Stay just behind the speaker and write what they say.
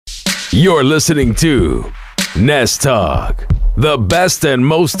You're listening to Nest Talk, the best and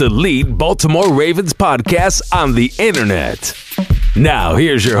most elite Baltimore Ravens podcast on the internet. Now,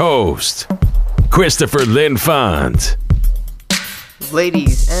 here's your host, Christopher Linfont.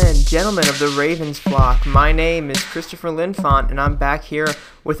 Ladies and gentlemen of the Ravens flock, my name is Christopher Linfont, and I'm back here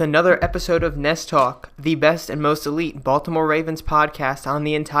with another episode of Nest Talk, the best and most elite Baltimore Ravens podcast on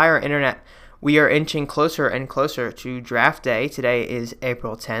the entire internet. We are inching closer and closer to draft day. Today is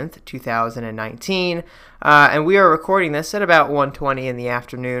April 10th, 2019, and we are recording this at about 1:20 in the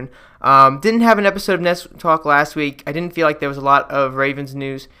afternoon. Didn't have an episode of Nest Talk last week. I didn't feel like there was a lot of Ravens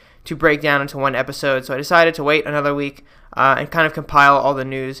news to break down into one episode, so I decided to wait another week and kind of compile all the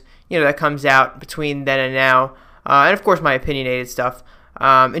news that comes out between then and now, and of course my opinionated stuff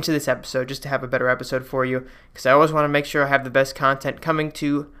into this episode, just to have a better episode for you, because I always want to make sure I have the best content coming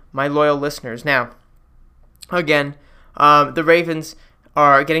to my loyal listeners. Now, again, the Ravens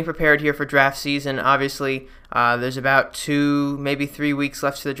are getting prepared here for draft season. Obviously, there's about 2, maybe 3 weeks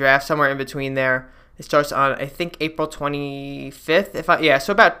left to the draft, somewhere in between there. It starts on, I think, April 25th.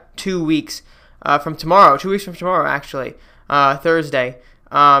 So about 2 weeks from tomorrow. 2 weeks from tomorrow, actually, Thursday.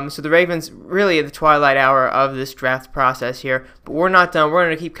 So the Ravens really at the twilight hour of this draft process here. But we're not done. We're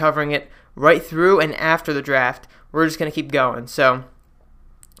going to keep covering it right through and after the draft. We're just going to keep going. So,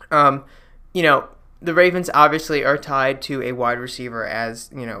 the Ravens obviously are tied to a wide receiver, as,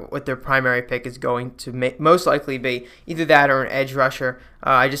 what their primary pick is going to most likely be, either that or an edge rusher.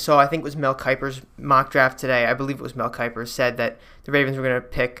 I think it was Mel Kiper's mock draft today. I believe it was Mel Kiper said that the Ravens were going to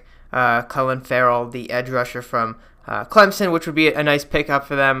pick Clelin Ferrell, the edge rusher from Clemson, which would be a nice pickup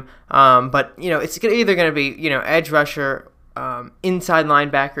for them. But it's either going to be, edge rusher, inside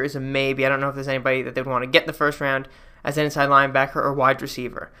linebacker is a maybe. I don't know if there's anybody that they'd want to get in the first round as an inside linebacker or wide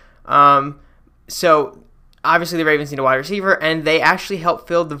receiver. So obviously the Ravens need a wide receiver, and they actually helped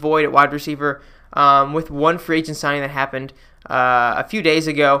fill the void at wide receiver with one free agent signing that happened a few days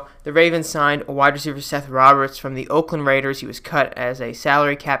ago. The Ravens signed a wide receiver, Seth Roberts, from the Oakland Raiders. He was cut as a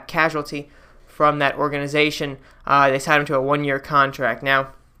salary cap casualty from that organization. They signed him to a 1-year contract.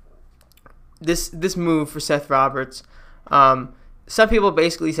 Now, this move for Seth Roberts, some people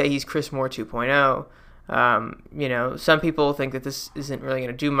basically say he's Chris Moore 2.0. Some people think that this isn't really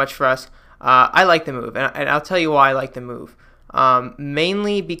going to do much for us. I like the move, and I'll tell you why I like the move.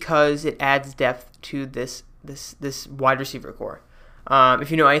 Mainly because it adds depth to this wide receiver core. If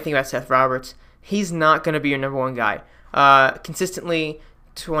you know anything about Seth Roberts, he's not going to be your number one guy. Consistently,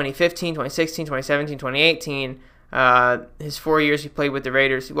 2015, 2016, 2017, 2018, his 4 years he played with the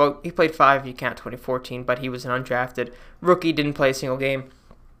Raiders. Well, he played 5 if you count 2014, but he was an undrafted rookie, didn't play a single game.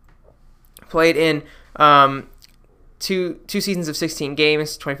 Played in two seasons of 16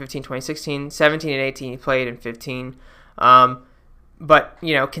 games, 2015, 2016, 17 and 18 he played in 15. But,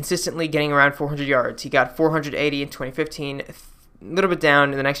 consistently getting around 400 yards. He got 480 in 2015, a little bit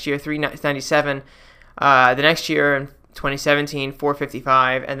down in the next year, 397. The next year in 2017,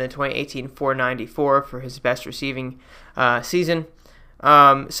 455, and then 2018, 494 for his best receiving season.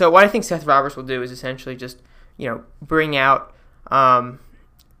 So what I think Seth Roberts will do is essentially just, bring out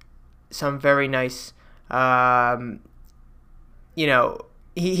some very nice,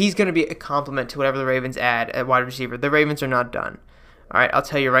 he's going to be a complement to whatever the Ravens add at wide receiver. The Ravens are not done. All right, I'll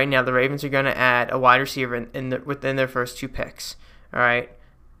tell you right now, the Ravens are going to add a wide receiver within their first 2 picks. All right,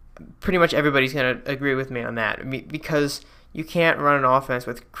 pretty much everybody's going to agree with me on that, because you can't run an offense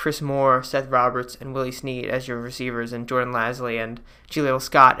with Chris Moore, Seth Roberts, and Willie Snead as your receivers, and Jordan Lasley and Jaleel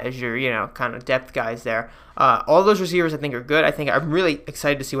Scott as your, kind of depth guys there. All those receivers I think are good. I'm really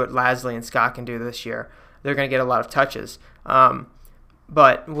excited to see what Lasley and Scott can do this year. They're going to get a lot of touches.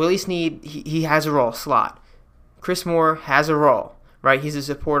 But Willie Snead, he has a role, slot. Chris Moore has a role, right? He's a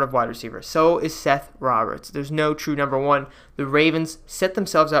supportive wide receiver. So is Seth Roberts. There's no true number one. The Ravens set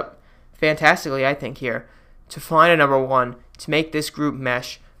themselves up fantastically, I think, here to find a number one, to make this group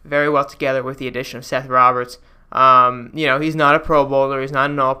mesh very well together with the addition of Seth Roberts. He's not a Pro Bowler. He's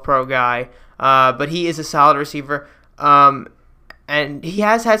not an All-Pro guy, but he is a solid receiver. And he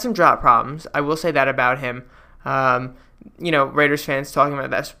has had some drop problems. I will say that about him. Raiders fans talking about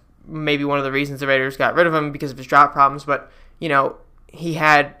that's maybe one of the reasons the Raiders got rid of him, because of his drop problems. But, he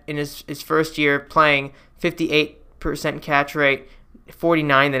had in his first year playing 58% catch rate,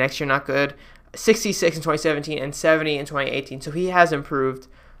 49 the next year, not good, 66 in 2017, and 70 in 2018. So he has improved.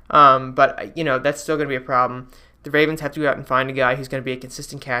 But, that's still going to be a problem. The Ravens have to go out and find a guy who's going to be a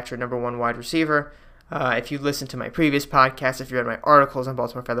consistent catcher, number one wide receiver. If you listened to my previous podcast, if you read my articles on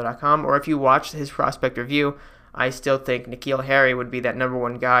BaltimoreFeather.com, or if you watched his prospect review, I still think N'Keal Harry would be that number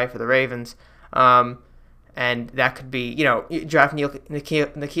one guy for the Ravens. and that could be, you draft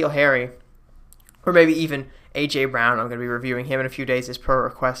N'Keal Harry, or maybe even A.J. Brown. I'm going to be reviewing him in a few days as per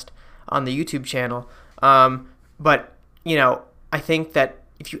request on the YouTube channel. But, I think that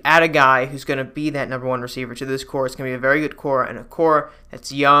if you add a guy who's going to be that number one receiver to this core, it's going to be a very good core, and a core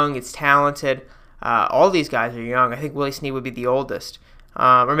that's young, it's talented. All these guys are young. I think Willie Snead would be the oldest,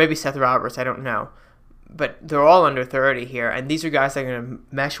 or maybe Seth Roberts, I don't know. But they're all under 30 here, and these are guys that are going to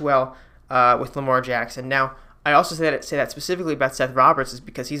mesh well with Lamar Jackson. Now, I also say that specifically about Seth Roberts is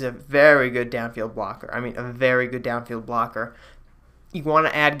because he's a very good downfield blocker. I mean, a very good downfield blocker. You want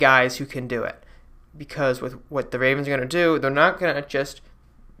to add guys who can do it, because with what the Ravens are going to do, they're not going to just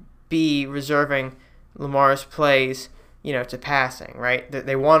be reserving Lamar's plays, to passing, right?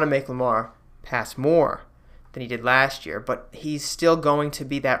 They want to make Lamar pass more than he did last year, but he's still going to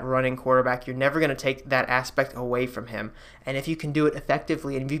be that running quarterback. You're never going to take that aspect away from him. And if you can do it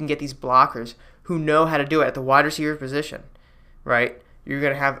effectively, and if you can get these blockers who know how to do it at the wide receiver position, right, you're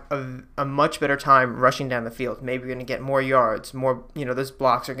going to have a much better time rushing down the field. Maybe you're going to get more yards, more, those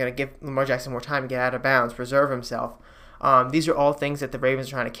blocks are going to give Lamar Jackson more time to get out of bounds, preserve himself. These are all things that the Ravens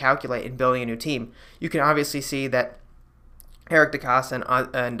are trying to calculate in building a new team. You can obviously see that Eric DeCosta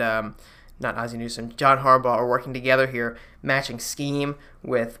and not Ozzie Newsome, John Harbaugh are working together here, matching scheme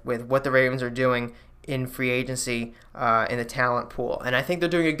with what the Ravens are doing in free agency in the talent pool. And I think they're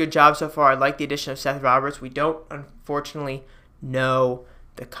doing a good job so far. I like the addition of Seth Roberts. We don't, unfortunately, know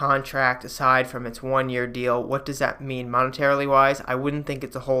the contract aside from its 1-year deal. What does that mean monetarily wise? I wouldn't think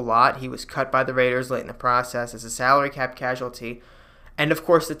it's a whole lot. He was cut by the Raiders late in the process as a salary cap casualty. And of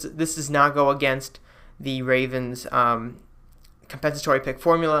course, this does not go against the Ravens' compensatory pick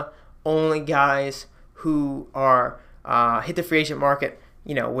formula. Only guys who are hit the free agent market,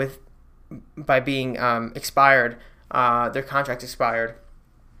 by being expired, their contract expired,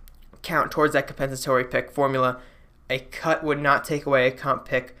 count towards that compensatory pick formula. A cut would not take away a comp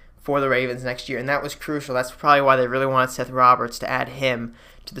pick for the Ravens next year, and that was crucial. That's probably why they really wanted Seth Roberts to add him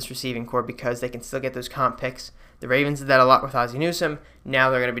to this receiving core, because they can still get those comp picks. The Ravens did that a lot with Ozzie Newsome. Now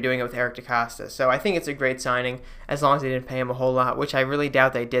they're going to be doing it with Eric DeCosta. So I think it's a great signing, as long as they didn't pay him a whole lot, which I really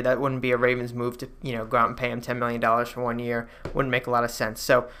doubt they did. That wouldn't be a Ravens move to go out and pay him $10 million for 1 year. Wouldn't make a lot of sense.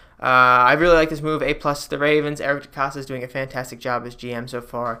 So I really like this move. A+ to the Ravens. Eric DeCosta is doing a fantastic job as GM so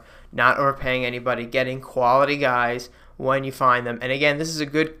far, not overpaying anybody, getting quality guys when you find them. And again, this is a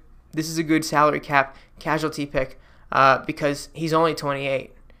good salary cap casualty pick because he's only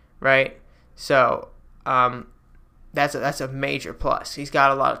 28, right? So that's a major plus. He's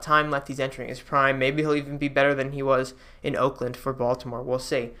got a lot of time left. He's entering his prime. Maybe he'll even be better than he was in Oakland for Baltimore. We'll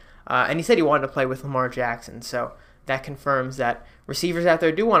see. And he said he wanted to play with Lamar Jackson, so that confirms that receivers out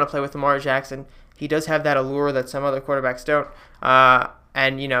there do want to play with Lamar Jackson. He does have that allure that some other quarterbacks don't.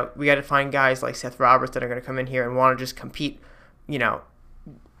 And we got to find guys like Seth Roberts that are going to come in here and want to just compete, get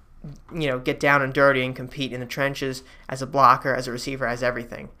down and dirty and compete in the trenches as a blocker, as a receiver, as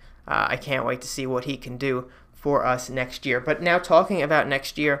everything. I can't wait to see what he can do for us next year. But now talking about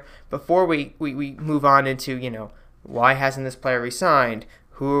next year, before we move on into, why hasn't this player resigned?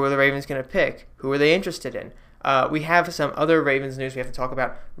 Who are the Ravens going to pick? Who are they interested in? We have some other Ravens news we have to talk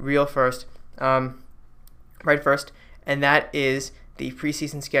about right first, and that is the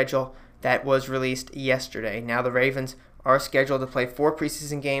preseason schedule that was released yesterday. Now the Ravens are scheduled to play 4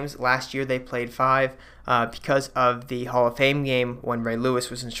 preseason games. Last year they played 5 because of the Hall of Fame game when Ray Lewis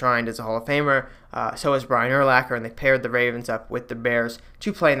was enshrined as a Hall of Famer. So was Brian Urlacher, and they paired the Ravens up with the Bears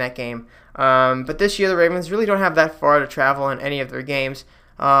to play in that game. But this year the Ravens really don't have that far to travel in any of their games.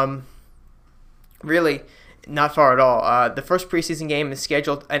 Really, not far at all. The first preseason game is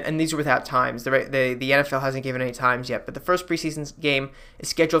scheduled, and these are without times. The NFL hasn't given any times yet, but the first preseason game is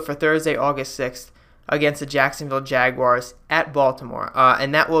scheduled for Thursday, August 6th, against the Jacksonville Jaguars at Baltimore.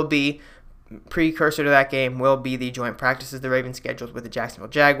 And that will be, precursor to that game, will be the joint practices the Ravens scheduled with the Jacksonville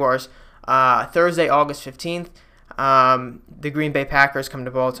Jaguars. Thursday, August 15th, the Green Bay Packers come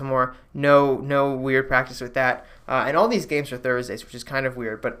to Baltimore. No weird practice with that. And all these games are Thursdays, which is kind of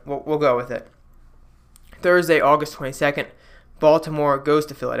weird, but we'll go with it. Thursday, August 22nd, Baltimore goes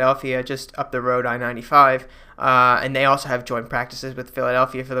to Philadelphia, just up the road, I-95, and they also have joint practices with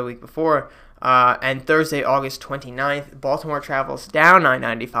Philadelphia for the week before. And Thursday, August 29th, Baltimore travels down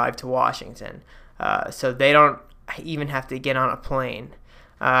I-95 to Washington, so they don't even have to get on a plane.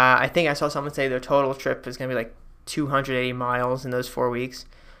 I think I saw someone say their total trip is going to be like 280 miles in those 4 weeks,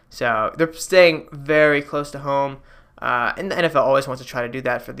 so they're staying very close to home. And the NFL always wants to try to do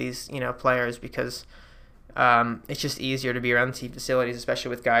that for these players because it's just easier to be around the team facilities, especially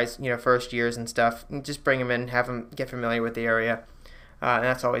with guys, first years and stuff. Just bring them in, have them get familiar with the area. And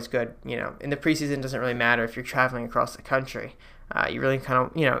that's always good. In the preseason, it doesn't really matter if you're traveling across the country. You really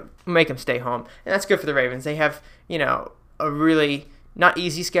kind of, make them stay home. And that's good for the Ravens. They have, a really not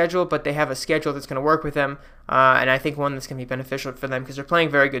easy schedule, but they have a schedule that's going to work with them. And I think one that's going to be beneficial for them because they're playing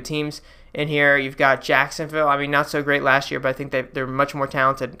very good teams in here. You've got Jacksonville. I mean, not so great last year, but I think they're much more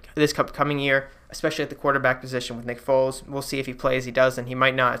talented this coming year, especially at the quarterback position with Nick Foles. We'll see if he plays. He doesn't. He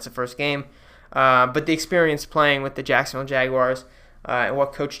might not. It's the first game. But the experience playing with the Jacksonville Jaguars and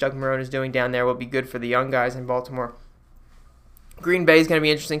what Coach Doug Marrone is doing down there will be good for the young guys in Baltimore. Green Bay is going to be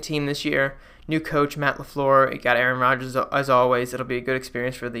an interesting team this year. New coach, Matt LaFleur. You got Aaron Rodgers, as always. It'll be a good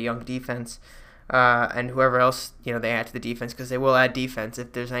experience for the young defense and whoever else they add to the defense, because they will add defense.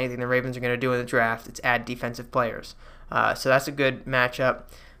 If there's anything the Ravens are going to do in the draft, it's add defensive players. So that's a good matchup.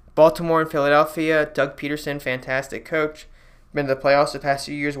 Baltimore and Philadelphia. Doug Peterson, fantastic coach. Been to the playoffs the past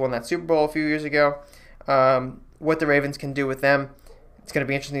few years. Won that Super Bowl a few years ago. What the Ravens can do with them. It's going to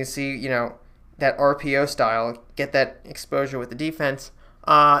be interesting to see, that RPO style, get that exposure with the defense.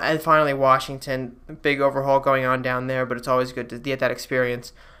 And finally, Washington, big overhaul going on down there, but it's always good to get that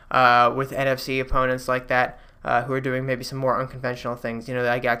experience with NFC opponents like that who are doing maybe some more unconventional things.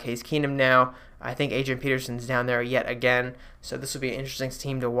 I got Case Keenum now. I think Adrian Peterson's down there yet again, so this will be an interesting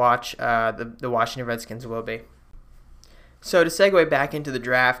team to watch. The Washington Redskins will be. So to segue back into the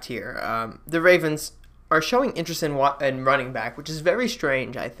draft here, the Ravens are showing interest in running back, which is very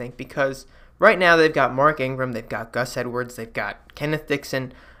strange, I think, because right now they've got Mark Ingram, they've got Gus Edwards, they've got Kenneth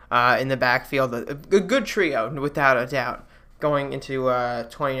Dixon in the backfield, a good trio without a doubt. Going into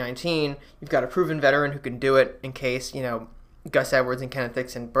 2019, you've got a proven veteran who can do it in case, Gus Edwards and Kenneth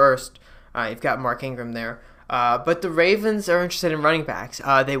Dixon burst. You've got Mark Ingram there. But the Ravens are interested in running backs.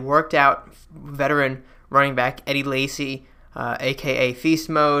 They worked out veteran running back Eddie Lacy, a.k.a. Feast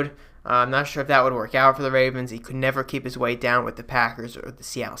Mode. I'm not sure if that would work out for the Ravens. He could never keep his weight down with the Packers or the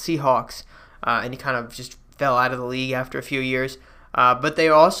Seattle Seahawks, and he kind of just fell out of the league after a few years. But they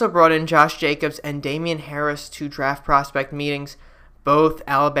also brought in Josh Jacobs and Damian Harris to draft prospect meetings, both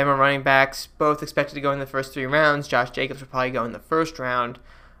Alabama running backs, both expected to go in the first 3 rounds. Josh Jacobs will probably go in the first round.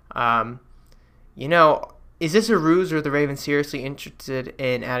 Is this a ruse, or are the Ravens seriously interested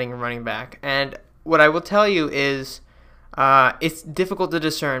in adding a running back? And what I will tell you is it's difficult to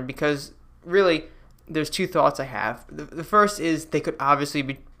discern because really there's 2 thoughts I have. The first is they could obviously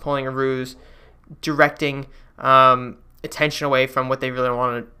be pulling a ruse, directing attention away from what they really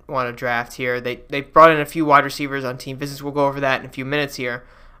want to draft here. They brought in a few wide receivers on team visits. We'll go over that in a few minutes here.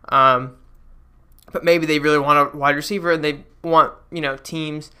 But maybe they really want a wide receiver, and they want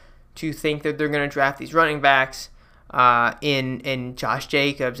teams to think that they're going to draft these running backs in Josh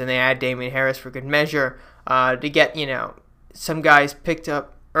Jacobs, and they add Damian Harris for good measure to get some guys picked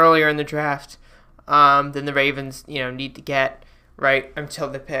up earlier in the draft than the Ravens need to get right until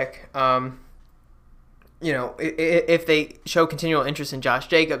the pick. If they show continual interest in Josh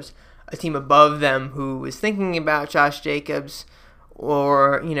Jacobs, a team above them who is thinking about Josh Jacobs,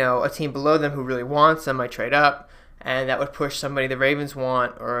 or a team below them who really wants them, might trade up, and that would push somebody the Ravens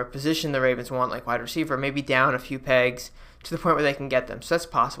want, or a position the Ravens want, like wide receiver, maybe down a few pegs to the point where they can get them. So that's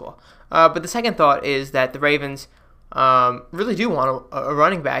possible. But the second thought is that the Ravens really do want a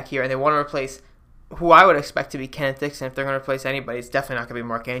running back here, and they want to replace who I would expect to be Kenneth Dixon. If they're going to replace anybody, it's definitely not going to be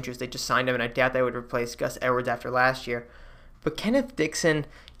Mark Andrews. They just signed him, and I doubt they would replace Gus Edwards after last year. But Kenneth Dixon,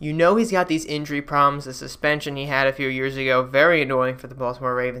 he's got these injury problems. The suspension he had a few years ago, very annoying for the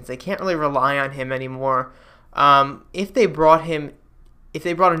Baltimore Ravens. They can't really rely on him anymore. If they brought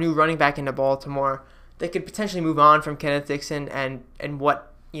a new running back into Baltimore, they could potentially move on from Kenneth Dixon and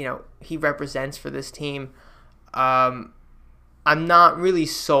what he represents for this team. I'm not really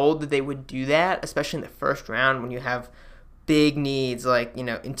sold that they would do that, especially in the first round when you have big needs like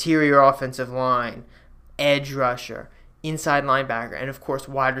interior offensive line, edge rusher, inside linebacker, and of course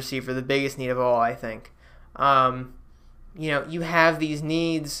wide receiver, the biggest need of all, I think. You have these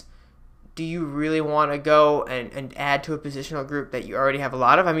needs. Do you really want to go and add to a positional group that you already have a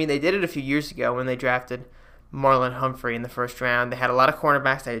lot of? I mean, they did it a few years ago when they drafted Marlon Humphrey in the first round. They had a lot of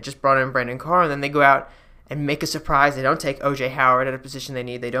cornerbacks. They had just brought in Brandon Carr, and then they go out and make a surprise. They don't take O.J. Howard at a position they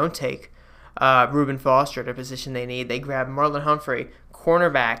need. They don't take Reuben Foster at a position they need. They grab Marlon Humphrey,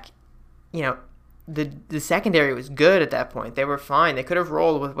 cornerback. The secondary was good at that point. They were fine. They could have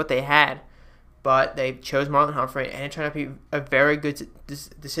rolled with what they had, but they chose Marlon Humphrey, and it turned out to be a very good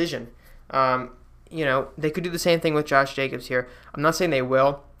decision. They could do the same thing with Josh Jacobs here. I'm not saying they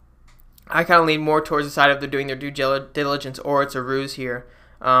will. I kind of lean more towards the side of they're doing their due diligence, or it's a ruse here.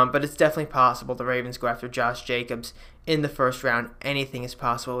 But it's definitely possible the Ravens go after Josh Jacobs in the first round. Anything is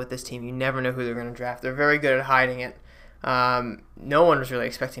possible with this team. You never know who they're going to draft. They're very good at hiding it. No one was really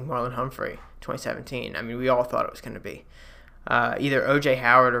expecting Marlon Humphrey 2017. I mean, we all thought it was going to be either O.J.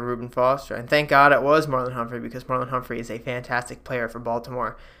 Howard or Reuben Foster. And thank God it was Marlon Humphrey, because Marlon Humphrey is a fantastic player for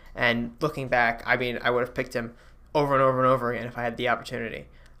Baltimore. And looking back, I mean, I would have picked him over and over and over again if I had the opportunity.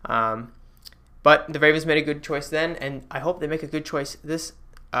 But the Ravens made a good choice then, and I hope they make a good choice this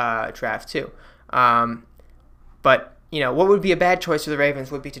draft too. But, what would be a bad choice for the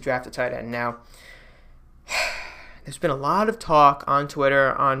Ravens would be to draft a tight end. Now, there's been a lot of talk on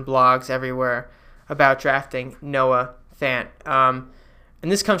Twitter, on blogs, everywhere about drafting Noah Fant. And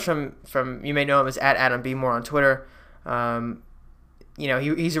this comes from you may know him as @AdamBmore on Twitter.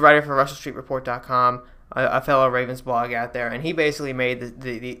 He's a writer for RussellStreetReport.com, a fellow Ravens blog out there, and he basically made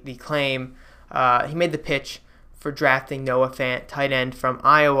the claim, he made the pitch for drafting Noah Fant, tight end from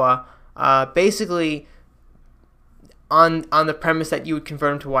Iowa, basically on the premise that you would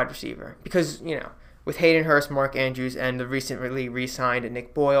convert him to wide receiver. Because, with Hayden Hurst, Mark Andrews, and the recently re-signed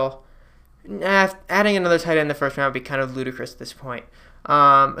Nick Boyle, adding another tight end in the first round would be kind of ludicrous at this point,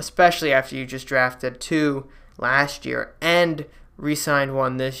 especially after you just drafted 2 last year and re-signed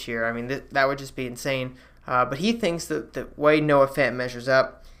 1 this year. I mean, that would just be insane. But he thinks that the way Noah Fant measures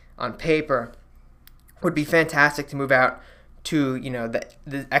up on paper would be fantastic to move out to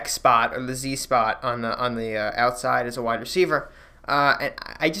the X spot or the Z spot on the outside as a wide receiver. And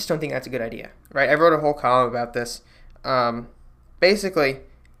I just don't think that's a good idea, right? I wrote a whole column about this. Basically,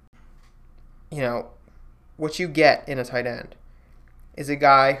 what you get in a tight end is a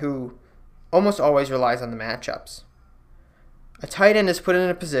guy who almost always relies on the matchups. A tight end is put in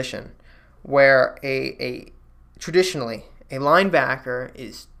a position where traditionally a linebacker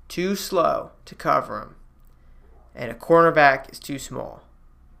is too slow to cover him, and a cornerback is too small.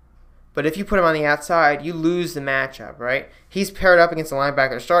 But if you put him on the outside, you lose the matchup, right? He's paired up against the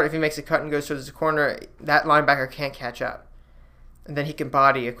linebacker to start. If he makes a cut and goes towards the corner, that linebacker can't catch up. And then he can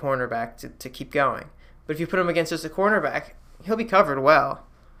body a cornerback to keep going. But if you put him against just a cornerback, he'll be covered well.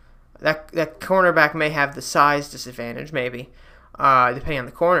 That cornerback may have the size disadvantage, maybe, depending on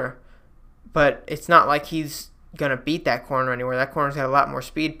the corner. But it's not like he's going to beat that corner anywhere. That corner's got a lot more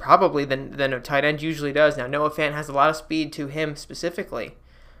speed, probably, than a tight end usually does. Now, Noah Fant has a lot of speed to him specifically.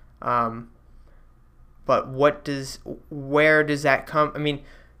 But where does that come? I mean,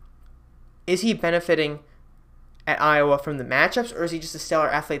 is he benefiting at Iowa from the matchups, or is he just a stellar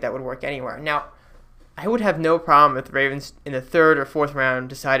athlete that would work anywhere? Now, I would have no problem if the Ravens in the 3rd or 4th round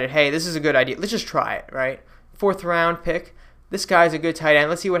decided, hey, this is a good idea. Let's just try it, right? 4th round pick. This guy's a good tight end.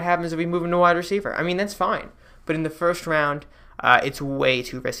 Let's see what happens if we move him to wide receiver. I mean, that's fine. But in the 1st round, it's way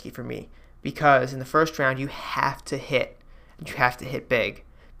too risky for me, because in the 1st round, you have to hit. You have to hit big,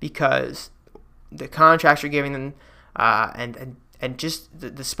 because the contracts you're giving them and just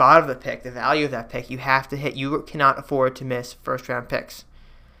the spot of the pick, the value of that pick, you have to hit. You cannot afford to miss 1st round picks.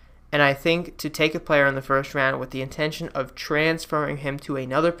 And I think to take a player in the 1st round with the intention of transferring him to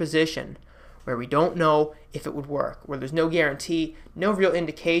another position where we don't know if it would work, where there's no guarantee, no real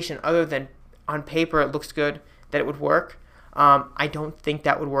indication other than on paper it looks good that it would work, I don't think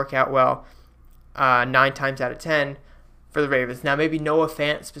that would work out well 9 times out of 10 for the Ravens. Now, maybe Noah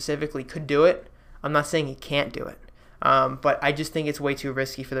Fant specifically could do it. I'm not saying he can't do it. But I just think it's way too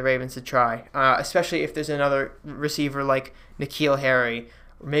risky for the Ravens to try, especially if there's another receiver like N'Keal Harry,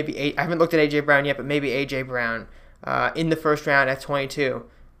 or maybe I haven't looked at A.J. Brown yet, but maybe A.J. Brown in the 1st round at 22.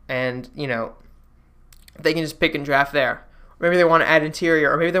 And, they can just pick and draft there. Or maybe they want to add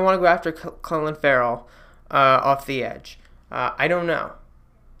interior, or maybe they want to go after Clelin Ferrell off the edge. I don't know.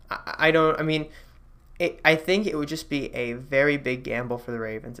 I think it would just be a very big gamble for the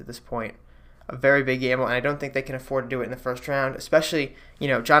Ravens at this point. A very big gamble, and I don't think they can afford to do it in the 1st round. Especially,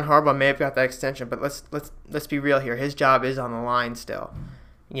 John Harbaugh may have got that extension, but let's be real here. His job is on the line still.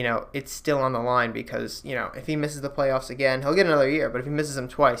 It's still on the line because if he misses the playoffs again, he'll get another year. But if he misses them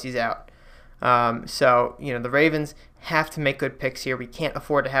twice, he's out. So the Ravens have to make good picks here. We can't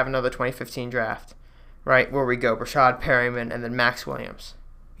afford to have another 2015 draft, right, where we go Rashad Perryman and then Max Williams.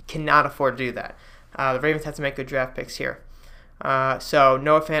 We cannot afford to do that. The Ravens have to make good draft picks here. So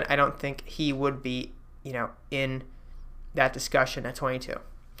Noah Fant, I don't think he would be, in that discussion at 22.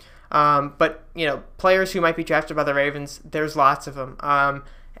 But players who might be drafted by the Ravens, there's lots of them.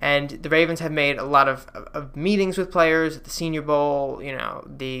 And the Ravens have made a lot of meetings with players at the Senior Bowl,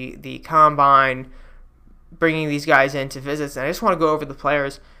 the Combine, bringing these guys in to visits. And I just want to go over the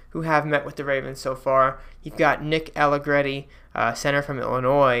players who have met with the Ravens so far. You've got Nick Allegretti, center from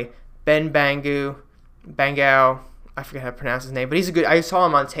Illinois, Ben Bangau, I forget how to pronounce his name, but he's a good. I saw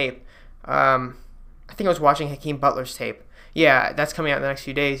him on tape. I think I was watching Hakeem Butler's tape. Yeah, that's coming out in the next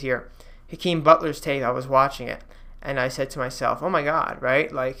few days here. Hakeem Butler's tape, I was watching it, and I said to myself, oh my God,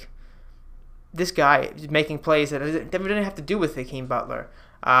 right? Like, this guy is making plays that didn't have to do with Hakeem Butler.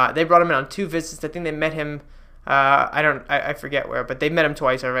 They brought him in on 2 visits. I think they met him, I forget where, but they met him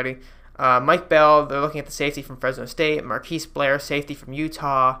twice already. Mike Bell, they're looking at the safety from Fresno State. Marquise Blair, safety from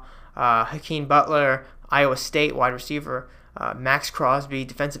Utah. Hakeem Butler, Iowa State, wide receiver. Max Crosby,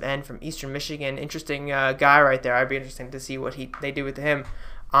 defensive end from Eastern Michigan. Interesting guy right there. I'd be interested to see what they do with him.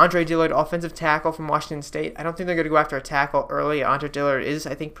 Andre Dillard, offensive tackle from Washington State. I don't think they're going to go after a tackle early. Andre Dillard is,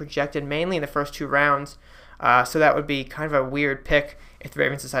 I think, projected mainly in the first 2 rounds. So that would be kind of a weird pick if the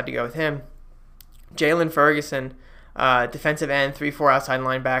Ravens decide to go with him. Jalen Ferguson, defensive end, 3-4 outside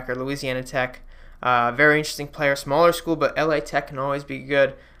linebacker, Louisiana Tech. Very interesting player. Smaller school, but LA Tech can always be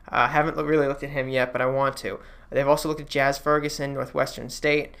good. Haven't really looked at him yet, but I want to. They've also looked at Jazz Ferguson, Northwestern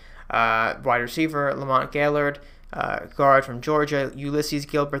State, wide receiver, Lamont Gaillard, guard from Georgia, Ulysses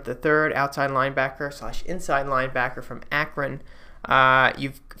Gilbert III, outside linebacker / inside linebacker from Akron.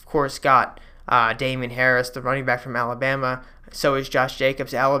 You've, of course, got Damian Harris, the running back from Alabama. So is Josh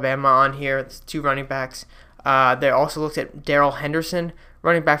Jacobs, Alabama, on here. It's 2 running backs. They also looked at Darrell Henderson,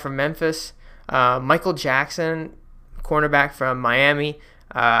 running back from Memphis. Michael Jackson, cornerback from Miami.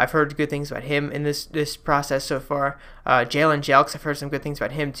 I've heard good things about him in this process so far. Jalen Jelks, I've heard some good things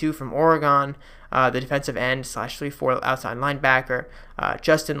about him too, from Oregon. The defensive end / 3-4 outside linebacker.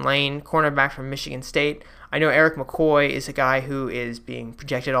 Justin Lane, cornerback from Michigan State. I know Eric McCoy is a guy who is being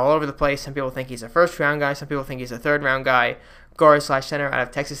projected all over the place. Some people think he's a first-round guy. Some people think he's a third-round guy. Guard / center out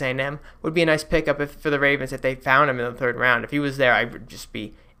of Texas A&M would be a nice pickup for the Ravens if they found him in the 3rd round. If he was there, I would just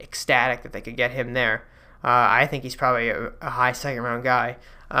be ecstatic that they could get him there. I think he's probably a high 2nd-round guy.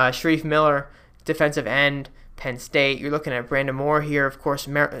 Sharif Miller, defensive end, Penn State. You're looking at Brandon Moore here, of course,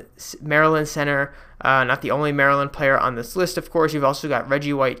 Maryland center. Not the only Maryland player on this list, of course. You've also got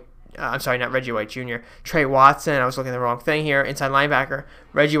Reggie White. I'm sorry, not Reggie White Jr. Trey Watson. I was looking at the wrong thing here. Inside linebacker.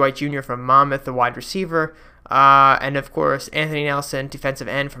 Reggie White Jr. from Monmouth, the wide receiver. And, of course, Anthony Nelson, defensive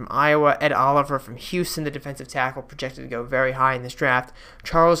end from Iowa. Ed Oliver from Houston, the defensive tackle, projected to go very high in this draft.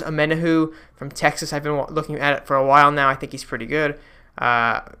 Charles Omenihu from Texas. I've been looking at it for a while now. I think he's pretty good.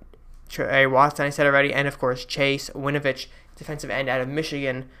 Trey Watson, I said already. And, of course, Chase Winovich, defensive end out of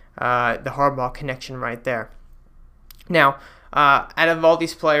Michigan. The Harbaugh connection right there. Now, out of all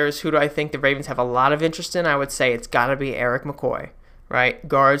these players, who do I think the Ravens have a lot of interest in? I would say it's got to be Eric McCoy, right?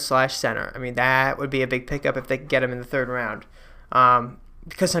 Guard / center. I mean, that would be a big pickup if they could get him in the 3rd round.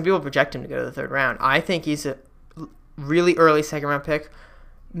 Because some people project him to go to the 3rd round. I think he's a really early 2nd-round pick,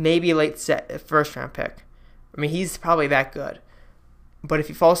 maybe a late 1st-round pick. I mean, he's probably that good. But if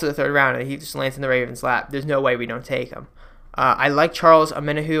he falls to the 3rd round and he just lands in the Ravens' lap, there's no way we don't take him. I like Charles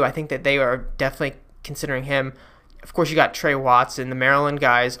Omenihu. I think that they are definitely considering him. Of course, you got Trey Watson. The Maryland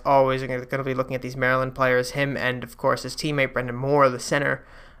guys always are going to be looking at these Maryland players. Him and, of course, his teammate Brendan Moore, the center.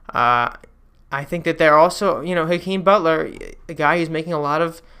 I think that they're also, Hakeem Butler, a guy who's making a lot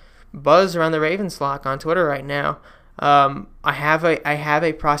of buzz around the Ravens flock on Twitter right now. I have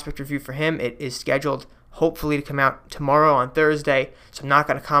a prospect review for him. It is scheduled hopefully to come out tomorrow on Thursday, so I'm not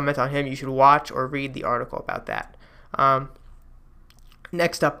going to comment on him. You should watch or read the article about that.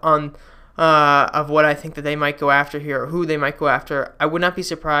 Next up on of what I think that they might go after here, or who they might go after, I would not be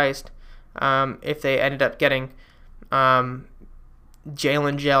surprised if they ended up getting Jalen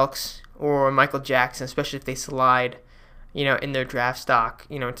Jelks or Michael Jackson, especially if they slide, in their draft stock,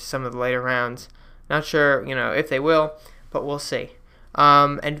 to some of the later rounds. Not sure, if they will, but we'll see.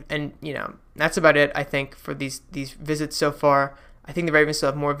 And that's about it, I think, for these visits so far. I think the Ravens still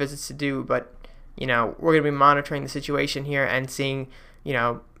have more visits to do, but we're going to be monitoring the situation here and seeing,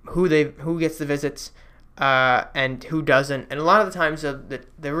 who gets the visits and who doesn't. And a lot of the times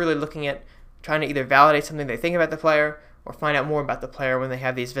they're really looking at trying to either validate something they think about the player or find out more about the player when they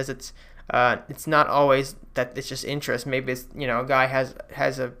have these visits. It's not always that it's just interest. Maybe it's, a guy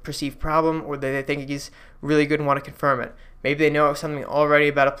has a perceived problem, or they think he's really good and want to confirm it. Maybe they know something already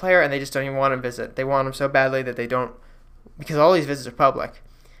about a player and they just don't even want to visit. They want him so badly that they don't, because all these visits are public,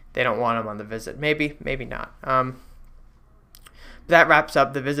 they don't want him on the visit. Maybe not. That wraps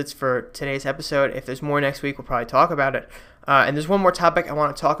up the visits for today's episode. If there's more next week, we'll probably talk about it. And there's one more topic I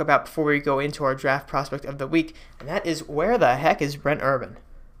want to talk about before we go into our draft prospect of the week, and that is, where the heck is Brent Urban?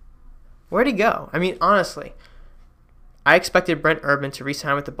 Where'd he go? I mean, honestly, I expected Brent Urban to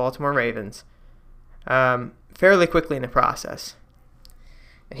re-sign with the Baltimore Ravens fairly quickly in the process.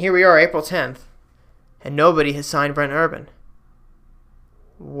 And here we are, April 10th, and nobody has signed Brent Urban.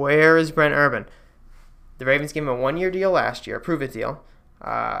 Where is Brent Urban? The Ravens gave him a 1-year deal last year, a prove-it deal.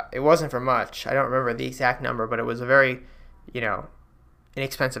 It wasn't for much. I don't remember the exact number, but it was a very,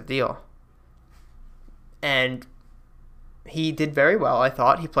 inexpensive deal. And he did very well, I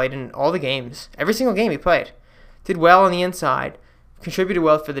thought. He played in all the games. Every single game he played. Did well on the inside. Contributed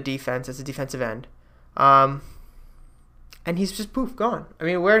well for the defense as a defensive end. And he's just poof, gone. I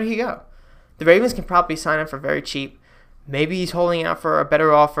mean, where did he go? The Ravens can probably sign him for very cheap. Maybe he's holding out for a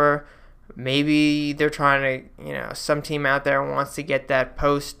better offer. Maybe they're trying to, some team out there wants to get that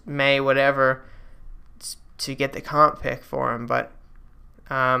post-May whatever to get the comp pick for him. But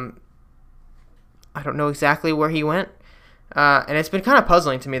I don't know exactly where he went. And it's been kind of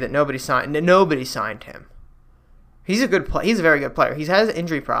puzzling to me that nobody signed him. He's a good player. He's a very good player. He has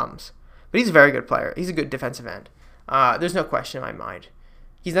injury problems, but he's a very good player. He's a good defensive end. There's no question in my mind.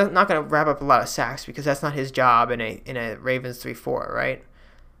 He's not going to wrap up a lot of sacks because that's not his job in a Ravens 3-4, right?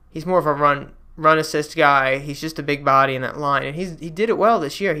 He's more of a run assist guy. He's just a big body in that line, and he did it well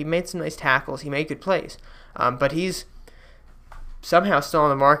this year. He made some nice tackles. He made good plays, but he's somehow still on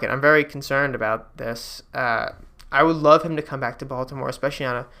the market. I'm very concerned about this. I would love him to come back to Baltimore, especially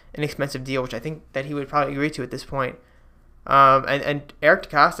on an inexpensive deal, which I think that he would probably agree to at this point. And Eric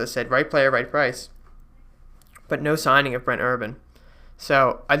DeCosta said, right player, right price, but no signing of Brent Urban.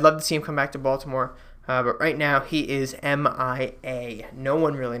 So I'd love to see him come back to Baltimore, but right now he is MIA. No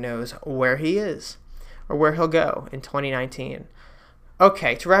one really knows where he is or where he'll go in 2019.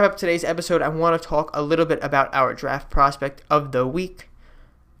 Okay, to wrap up today's episode, I want to talk a little bit about our draft prospect of the week.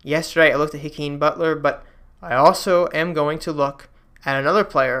 Yesterday I looked at Hakeem Butler, but I also am going to look at another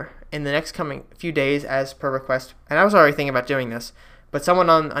player in the next coming few days as per request. And I was already thinking about doing this, but someone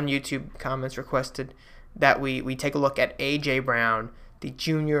on YouTube comments requested that we take a look at A.J. Brown, the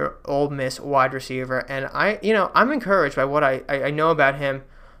junior Ole Miss wide receiver. And I'm encouraged by what I know about him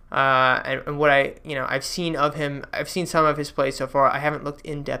and what I've seen of him. I've seen some of his plays so far. I haven't looked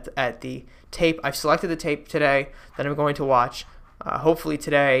in depth at the tape. I've selected the tape today that I'm going to watch, hopefully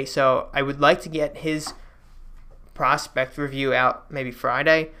today. So I would like to get his prospect review out maybe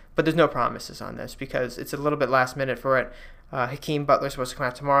Friday, but there's no promises on this because it's a little bit last minute for it. Hakeem Butler's supposed to come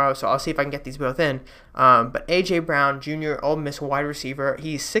out tomorrow, so I'll see if I can get these both in. But A.J. Brown, junior Ole Miss wide receiver,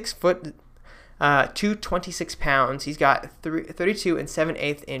 he's 6 foot, 226 pounds. He's got 32 and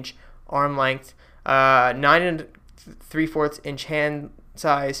 7/8 inch arm length, 9 and 3/4 inch hand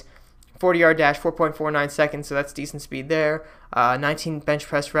size, 40-yard dash, 4.49 seconds, so that's decent speed there. 19 bench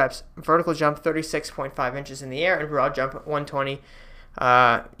press reps, vertical jump 36.5 inches in the air, and broad jump 120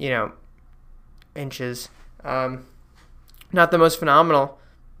 inches. Not the most phenomenal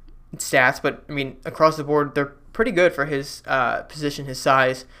stats, but I mean across the board they're pretty good for his position, his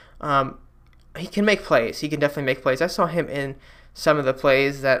size. He can make plays. He can definitely make plays. I saw him in some of the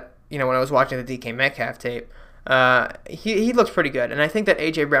plays that when I was watching the DK Metcalf tape. He looks pretty good, and I think that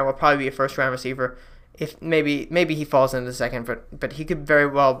A.J. Brown will probably be a first-round receiver. If maybe he falls into the second, but he could very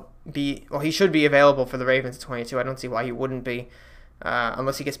well be. Well, he should be available for the Ravens at 22. I don't see why he wouldn't be,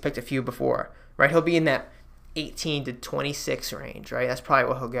 unless he gets picked a few before. Right? He'll be in that 18 to 26 range. Right? That's probably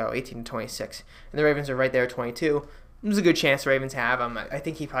what he'll go, 18 to 26. And the Ravens are right there at 22. There's a good chance the Ravens have him. I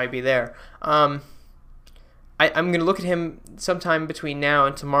think he'd probably be there. I'm going to look at him sometime between now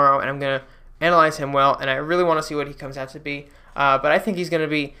and tomorrow, and I'm going to analyze him well, and I really want to see what he comes out to be. But I think he's going to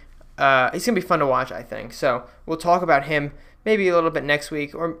be fun to watch, I think. So we'll talk about him maybe a little bit next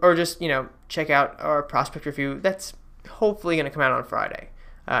week, or just check out our prospect review. That's hopefully going to come out on Friday.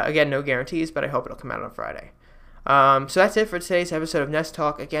 Again, no guarantees, but I hope it'll come out on Friday. So that's it for today's episode of Nest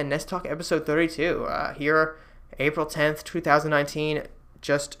Talk. Again, Nest Talk episode 32. Here, April 10th, 2019,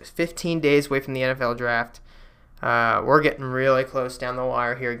 just 15 days away from the NFL draft. We're getting really close down the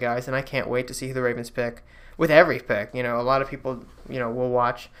wire here, guys, and I can't wait to see who the Ravens pick. With every pick, a lot of people, will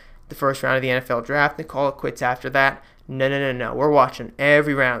watch the first round of the NFL draft and call it quits after that. No. We're watching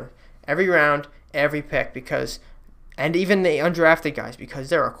every round, every pick, and even the undrafted guys, because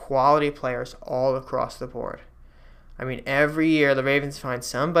there are quality players all across the board. I mean, every year the Ravens find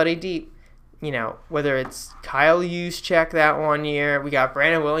somebody deep, whether it's Kyle Juszczyk that one year, we got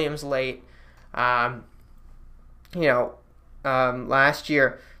Brandon Williams late. Last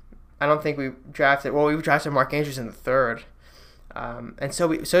year, I don't think we drafted Mark Andrews in the third. And so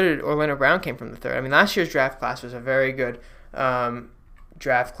did Orlando Brown came from the third. I mean, last year's draft class was a very good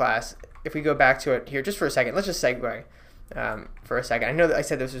draft class. If we go back to it here just for a second, let's just segue for a second. I know that I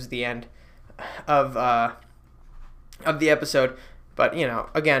said this was the end of the episode, but,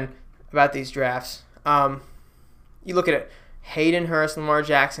 again, about these drafts. You look at it, Hayden Hurst, Lamar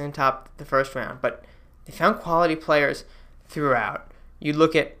Jackson topped the first round, but they found quality players throughout. You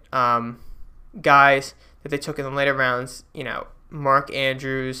look at guys that they took in the later rounds, Mark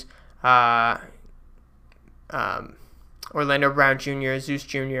Andrews, Orlando Brown Jr., Zeus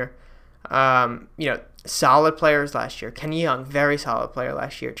Jr., Solid players last year. Kenny Young, very solid player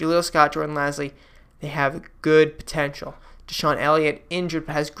last year. Jaleel Scott, Jordan Lasley, they have good potential. Deshaun Elliott, injured,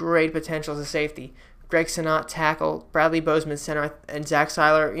 but has great potential as a safety. Greg Senat, tackle. Bradley Bozeman, center. And Zach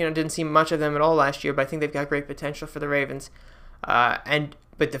Seiler, didn't see much of them at all last year, but I think they've got great potential for the Ravens. But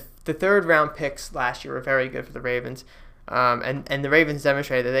the third round picks last year were very good for the Ravens. And the Ravens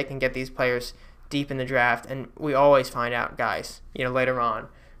demonstrated that they can get these players deep in the draft. And we always find out guys, later on,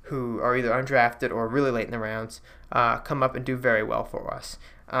 who are either undrafted or really late in the rounds, come up and do very well for us.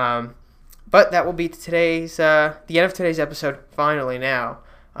 But that will be the end of today's episode, finally now.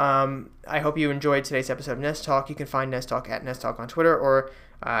 I hope you enjoyed today's episode of Nest Talk. You can find Nest Talk at Nest Talk on Twitter, or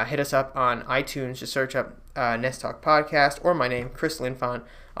hit us up on iTunes. Just search up Nest Talk Podcast or my name, Chris Linfont,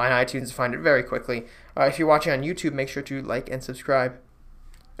 on iTunes to find it very quickly. If you're watching on YouTube, make sure to like and subscribe.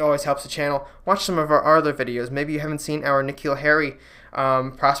 It always helps the channel. Watch some of our other videos. Maybe you haven't seen our N'Keal Harry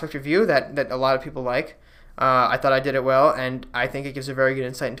prospect review that a lot of people like. I thought I did it well, and I think it gives a very good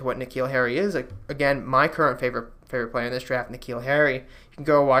insight into what N'Keal Harry is. Again, my current favorite player in this draft, N'Keal Harry. You can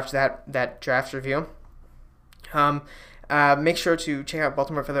go watch that draft review. Make sure to check out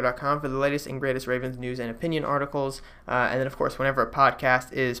BaltimoreFeather.com for the latest and greatest Ravens news and opinion articles. And then, of course, whenever a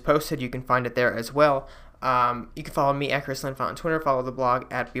podcast is posted, you can find it there as well. You can follow me at Chris Linfont on Twitter, follow the blog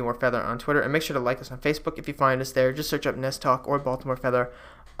at BeMoreFeather on Twitter, and make sure to like us on Facebook if you find us there. Just search up Nest Talk or Baltimore Feather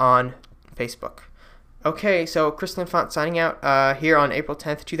on Facebook. Okay, so Chris Linfont signing out here on April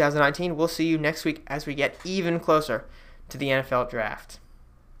 10th, 2019. We'll see you next week as we get even closer to the NFL Draft.